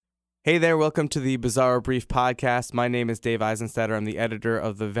Hey there, welcome to the Bizarro Brief podcast. My name is Dave Eisenstatter. I'm the editor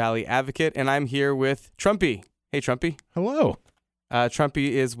of the Valley Advocate, and I'm here with Trumpy. Hey, Trumpy. Hello. Trumpy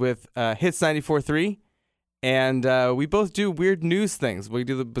is with Hits 94.3, and we both do weird news things. We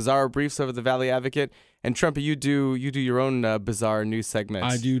do the Bizarro Briefs over the Valley Advocate, and Trumpy, you do your own bizarre news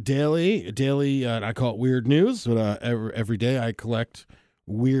segments. I do daily. I call it weird news, but every day I collect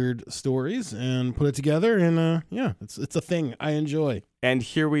weird stories and put it together, and it's a thing I enjoy. And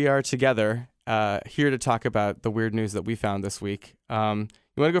here we are together, here to talk about the weird news that we found this week. You want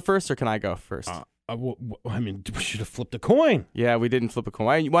to go first, or can I go first? We should have flipped a coin. Yeah, we didn't flip a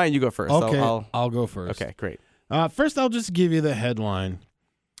coin. Why don't you go first? Okay, I'll go first. Okay, great. First, I'll just give you the headline.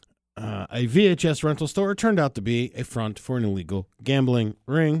 A VHS rental store turned out to be a front for an illegal gambling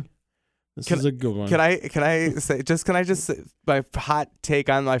ring. This is a good one. Can I say my hot take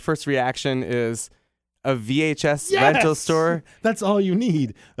on my first reaction is a VHS rental store? That's all you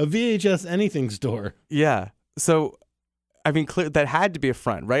need. A VHS anything store. Yeah. So, I mean, that had to be a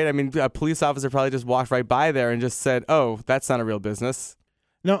front, right? I mean, a police officer probably just walked right by there and just said, "Oh, that's not a real business."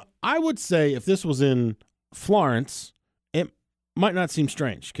 Now, I would say if this was in Florence, it might not seem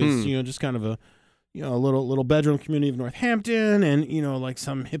strange because just kind of a little bedroom community of Northampton, and like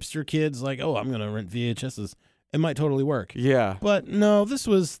some hipster kids like, "Oh, I'm gonna rent VHSs." It might totally work. Yeah. But no, this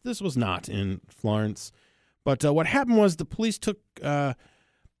was not in Florence. But what happened was the police took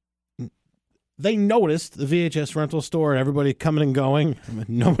they noticed the VHS rental store, everybody coming and going.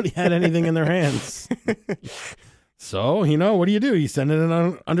 Nobody had anything in their hands. So, what do? You send in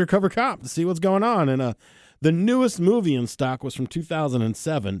an undercover cop to see what's going on. And the newest movie in stock was from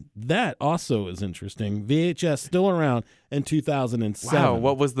 2007. That also is interesting. VHS still around in 2007. Wow,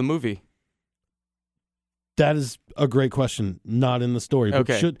 what was the movie? That is a great question. Not in the story. But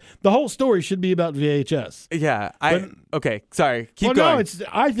Okay. The whole story should be about VHS. Yeah. Okay, sorry. Keep going. No,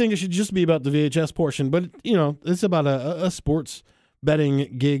 I think it should just be about the VHS portion. But, it's about a sports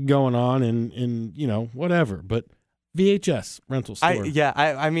betting gig going on and whatever. But VHS rental store.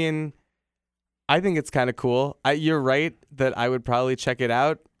 I mean, I think it's kind of cool. You're right that I would probably check it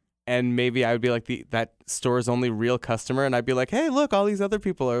out, and maybe I would be like that store's only real customer, and I'd be like, hey, look, all these other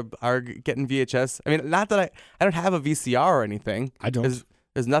people are getting VHS. I mean, not that I don't have a VCR or anything. I don't.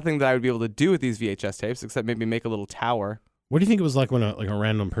 There's nothing that I would be able to do with these VHS tapes except maybe make a little tower. What do you think it was like when a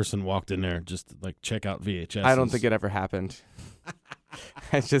random person walked in there just to check out VHS? I don't think it ever happened.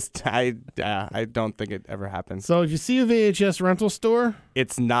 I don't think it ever happened. So if you see a VHS rental store,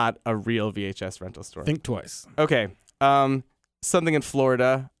 it's not a real VHS rental store. Think twice. Okay. Something in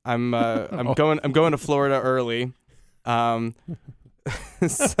Florida. I'm going to Florida early. Some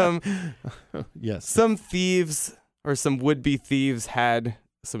thieves or some would-be thieves had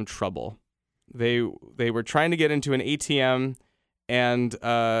some trouble. They were trying to get into an ATM, and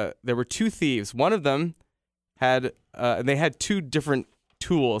there were two thieves. One of them had two different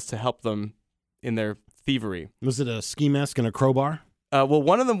tools to help them in their thievery. Was it a ski mask and a crowbar? Well,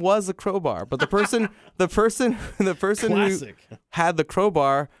 one of them was a crowbar, but the person Classic. who had the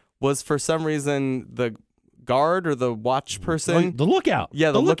crowbar was for some reason the guard or the watch person. The lookout.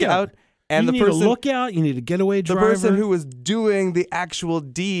 Yeah, the lookout. And you need a lookout. You need a getaway driver. The person who was doing the actual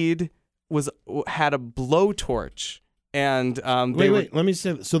deed had a blowtorch, and wait. Let me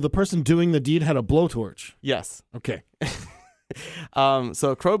say. So the person doing the deed had a blowtorch. Yes. Okay.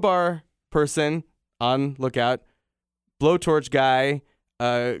 So crowbar person on lookout. Blowtorch guy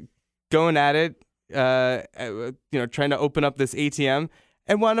going at it, trying to open up this ATM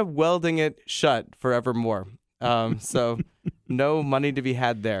and wound up welding it shut forevermore. So no money to be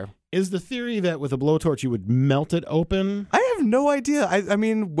had there. Is the theory that with a blowtorch you would melt it open? I have no idea. I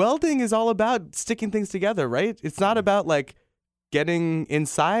mean, welding is all about sticking things together, right? It's not about getting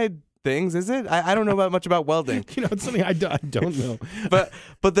inside things, is it? I don't know much about welding. It's something I don't know.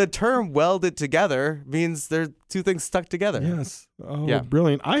 but the term "weld it together" means there's two things stuck together. Yes. Oh, yeah.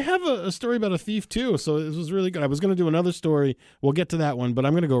 Brilliant. I have a story about a thief too, so this was really good. I was going to do another story. We'll get to that one, but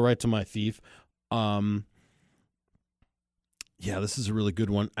I'm going to go right to my thief. This is a really good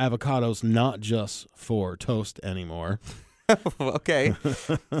one. Avocados not just for toast anymore. Okay.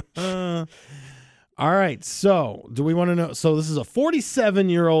 All right, so do we want to know? So this is a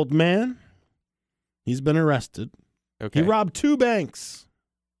 47-year-old man. He's been arrested. Okay. He robbed 2 banks.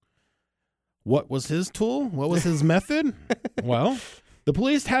 What was his tool? What was his method? Well, the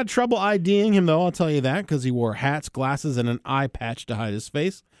police had trouble IDing him, though, I'll tell you that, because he wore hats, glasses, and an eye patch to hide his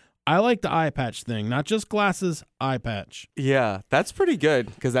face. I like the eye patch thing. Not just glasses, eye patch. Yeah, that's pretty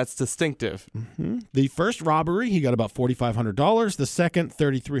good because that's distinctive. Mm-hmm. The first robbery, he got about $4,500. The second,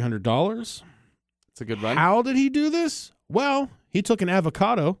 $3,300. It's a good run. How did he do this? Well, he took an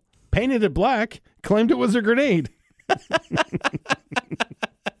avocado, painted it black, claimed it was a grenade.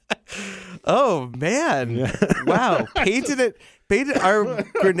 Oh man! Wow, painted our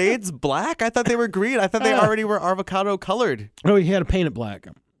grenades black. I thought they were green. I thought they already were avocado colored. Oh, he had to paint it black.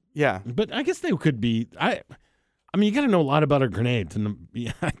 Yeah, but I guess they could be. I mean, you got to know a lot about a grenade.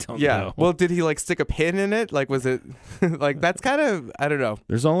 I don't know. Well, did he like stick a pin in it? Like, was it like that's kind of I don't know.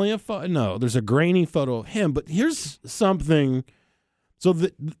 There's only a no. There's a grainy photo of him. But here's something. So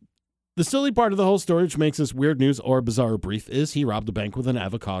the silly part of the whole story, which makes this weird news or bizarre brief, is he robbed a bank with an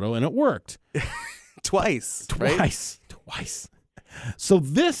avocado and it worked. Twice. So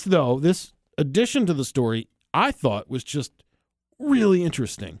this addition to the story, I thought was just really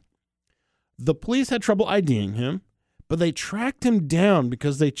interesting. The police had trouble IDing him, but they tracked him down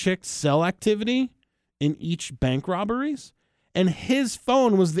because they checked cell activity in each bank robberies. And his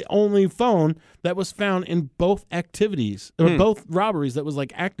phone was the only phone that was found in both activities, or both robberies that was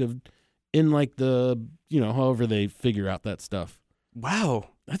like active in like the, however they figure out that stuff. Wow.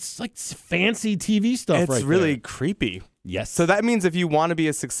 That's like fancy TV stuff It's really creepy. Yes. So that means if you want to be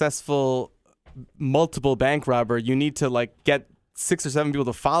a successful multiple bank robber, you need to like get 6 or 7 people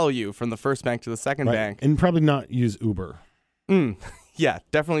to follow you from the first bank to the second bank. And probably not use Uber. Yeah,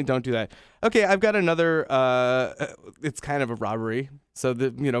 definitely don't do that. Okay, I've got another, it's kind of a robbery. So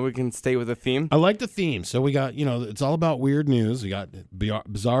that, we can stay with the theme. I like the theme. So we got, it's all about weird news. We got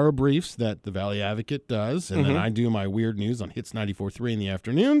bizarre briefs that the Valley Advocate does. And then I do my weird news on Hits 94.3 in the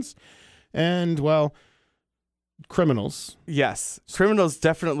afternoons. And, well, criminals. Yes. Criminals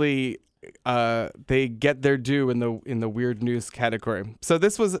definitely, they get their due in the weird news category. So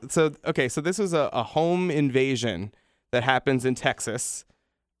this was a home invasion that happens in Texas.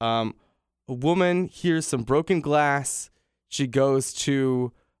 A woman hears some broken glass. She goes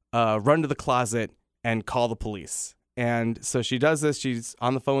to run to the closet and call the police. And so she does this. She's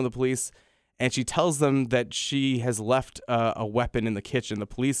on the phone with the police, and she tells them that she has left a weapon in the kitchen. The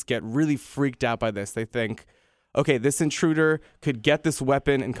police get really freaked out by this. They think, okay, this intruder could get this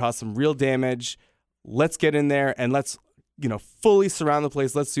weapon and cause some real damage. Let's get in there and let's, fully surround the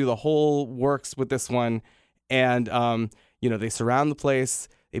place. Let's do the whole works with this one. And, they surround the place.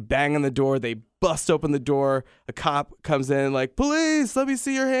 They bang on the door. They bust open the door. A cop comes in like, police, let me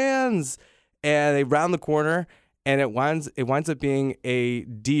see your hands. And they round the corner, and it winds up being a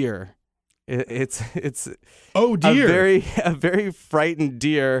deer. It's oh dear, a very frightened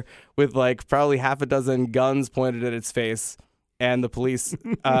deer with like probably half a dozen guns pointed at its face. And the police,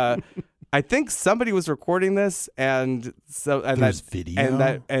 I think somebody was recording this, and there's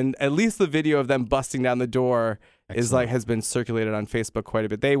video, and at least the video of them busting down the door has been circulated on Facebook quite a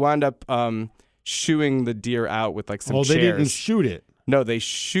bit. They wound up shooing the deer out with like some chairs. They didn't shoot it. No, they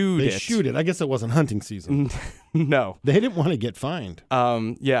shoot it. I guess it wasn't hunting season. No, they didn't want to get fined.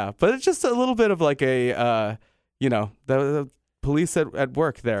 Yeah, but it's just a little bit of like a, the police at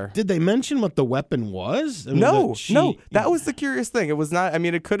work there. Did they mention what the weapon was? No. That was the curious thing. It was not. I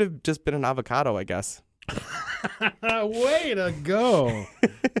mean, it could have just been an avocado, I guess. Way to go!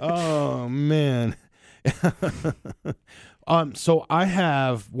 Oh man. So I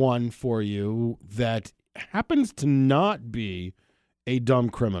have one for you that happens to not be a dumb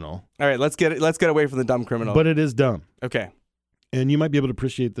criminal. All right, let's get away from the dumb criminal. But it is dumb. Okay. And you might be able to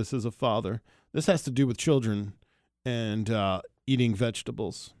appreciate this as a father. This has to do with children and eating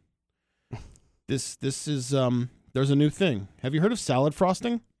vegetables. This is there's a new thing. Have you heard of salad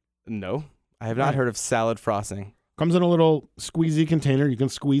frosting? No, I have not heard of salad frosting. Comes in a little squeezy container. You can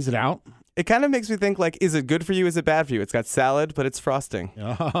squeeze it out. It kind of makes me think, like, is it good for you? Is it bad for you? It's got salad, but it's frosting.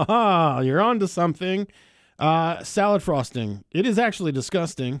 You're on to something. Salad frosting. It is actually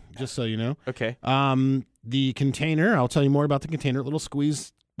disgusting, just so you know. Okay. The container, I'll tell you more about the container. A little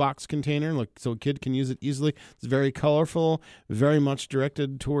squeeze box container, look, so a kid can use it easily. It's very colorful, very much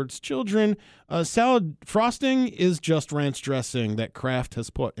directed towards children. Salad frosting is just ranch dressing that Kraft has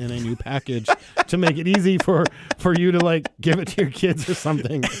put in a new package to make it easy for you to like give it to your kids or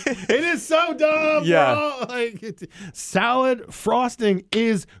something. It is so dumb. Yeah. Bro. Salad frosting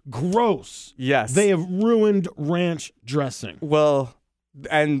is gross. Yes. They have ruined ranch dressing. Well,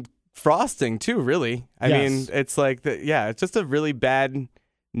 and frosting too, really. I mean, it's like it's just a really bad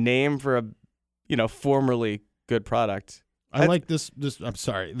name for a formerly good product. I like this I'm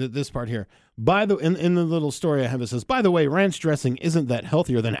sorry, this part here. In the little story I have, it says, by the way, ranch dressing isn't that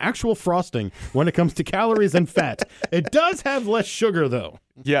healthier than actual frosting when it comes to calories and fat. It does have less sugar though.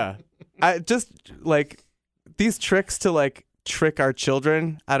 Yeah. I just like these tricks to like trick our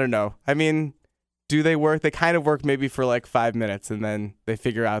children. I don't know. I mean, do they work? They kind of work maybe for like 5 minutes, and then they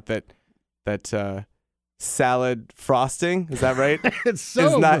figure out that salad frosting. Is that right? It's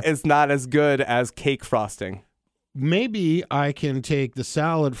It's not as good as cake frosting. Maybe I can take the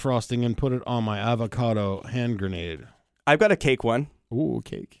salad frosting and put it on my avocado hand grenade. I've got a cake one. Ooh,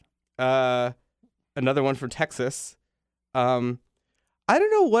 cake. Another one from Texas. I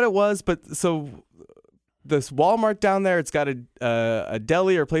don't know what it was, but so this Walmart down there, it's got a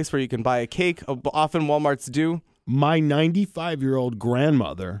deli or place where you can buy a cake. Often Walmarts do. My 95-year-old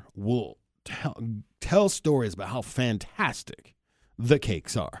grandmother will tell stories about how fantastic the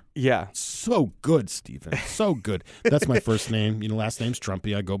cakes are. Yeah. So good, Stephen. So good. That's my first name. Last name's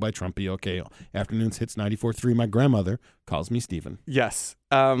Trumpy. I go by Trumpy. Okay. Afternoons hits 94.3. My grandmother calls me Stephen. Yes.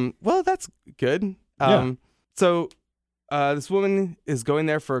 Well, that's good. Yeah. So this woman is going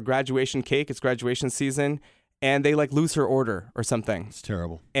there for a graduation cake. It's graduation season, and they lose her order or something. It's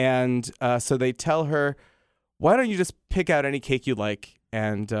terrible. And so they tell her, why don't you just pick out any cake you like,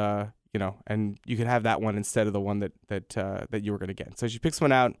 and and you could have that one instead of the one that you were going to get. So she picks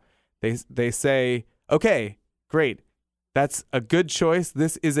one out. They say, okay, great. That's a good choice.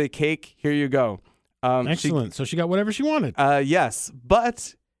 This is a cake. Here you go. Excellent. So she got whatever she wanted. Yes,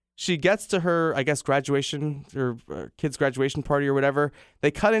 but she gets to her, I guess, graduation or kid's graduation party or whatever.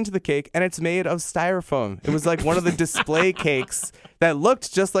 They cut into the cake, and it's made of styrofoam. It was like one of the display cakes that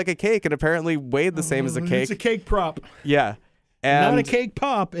looked just like a cake and apparently weighed the same as a cake. It's a cake prop. Yeah. And, not a cake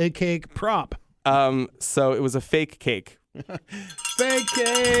pop, a cake prop. So it was a fake cake. Fake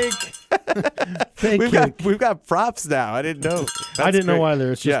cake. Fake cake. We've got props now. I didn't know. I didn't know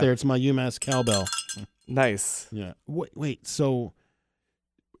either. It's just Yeah. there. It's my UMass cowbell. Nice. Yeah. Wait. So,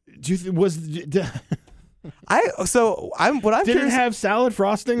 do you Did it curious, have salad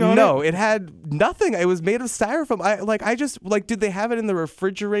frosting on it? No, it had nothing. It was made of styrofoam. Did they have it in the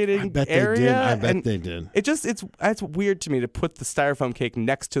refrigerating area? I bet they did. It's weird to me to put the styrofoam cake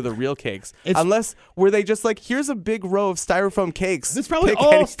next to the real cakes. Unless were they just here's a big row of styrofoam cakes. It's probably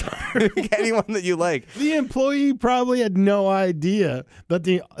pick anyone that you like. The employee probably had no idea that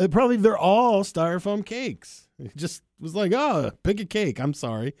they're all styrofoam cakes. It just was pick a cake. I'm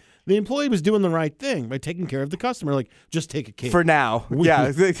sorry. The employee was doing the right thing by taking care of the customer. Just take a cake. For now. Yeah.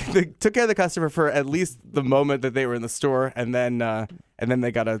 They took care of the customer for at least the moment that they were in the store, and then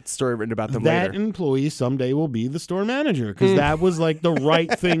they got a story written about them later. That employee someday will be the store manager because that was the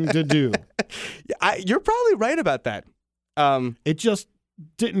right thing to do. You're probably right about that. It just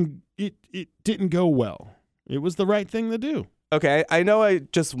didn't go well. It was the right thing to do. Okay, I know I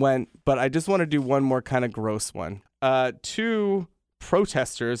just went, but I just want to do one more kind of gross one. Two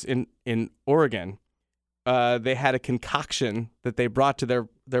protesters in Oregon, they had a concoction that they brought to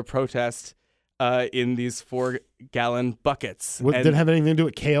their protest in these 4-gallon buckets. Did it have anything to do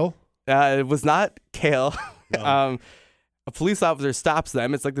with kale? It was not kale. No. A police officer stops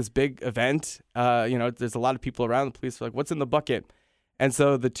them. It's this big event. There's a lot of people around. The police are like, "What's in the bucket?" And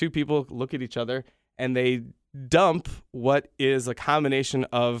so the two people look at each other and they dump what is a combination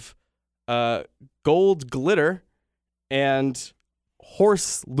of gold glitter and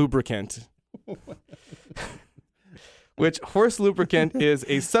horse lubricant. Which horse lubricant is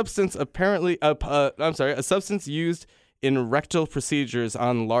a substance a substance used in rectal procedures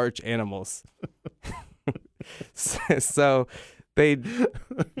on large animals. So they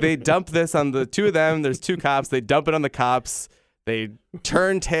dump this on the two of them. There's two cops. They dump it on the cops. They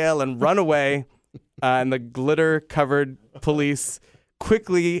turn tail and run away. And the glitter-covered police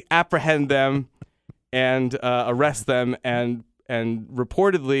quickly apprehend them and arrest them. And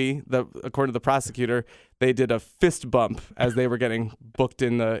reportedly, according to the prosecutor, they did a fist bump as they were getting booked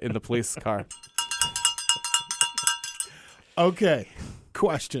in the police car. Okay,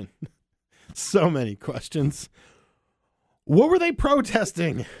 question. So many questions. What were they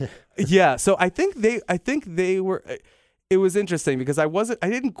protesting? Yeah, so I think they were. It was interesting because I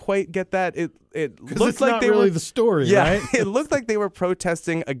didn't quite get that. It looked like they were the story, right? It looked like they were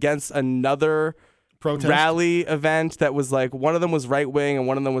protesting against another rally event that was one of them was right wing and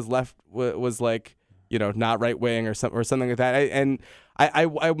one of them was left was not right wing or something like that.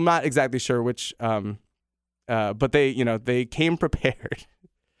 I'm not exactly sure which, but they came prepared.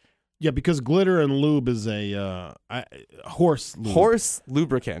 Yeah, because glitter and lube is a horse lube. Horse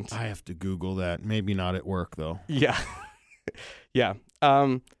lubricant. I have to Google that. Maybe not at work though. Yeah. Yeah.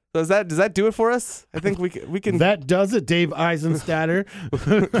 Does that do it for us? I think we can. That does it. Dave Eisenstatter,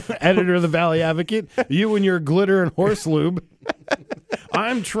 editor of the Valley Advocate. You and your glitter and horse lube.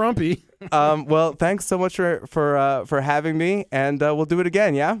 I'm Trumpy. Well, thanks so much for having me, and we'll do it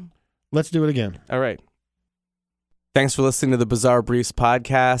again. Yeah. Let's do it again. All right. Thanks for listening to the Bizarre Briefs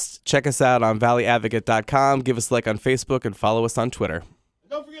podcast. Check us out on valleyadvocate.com. Give us a like on Facebook and follow us on Twitter.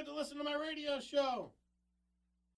 Don't forget to listen to my radio show.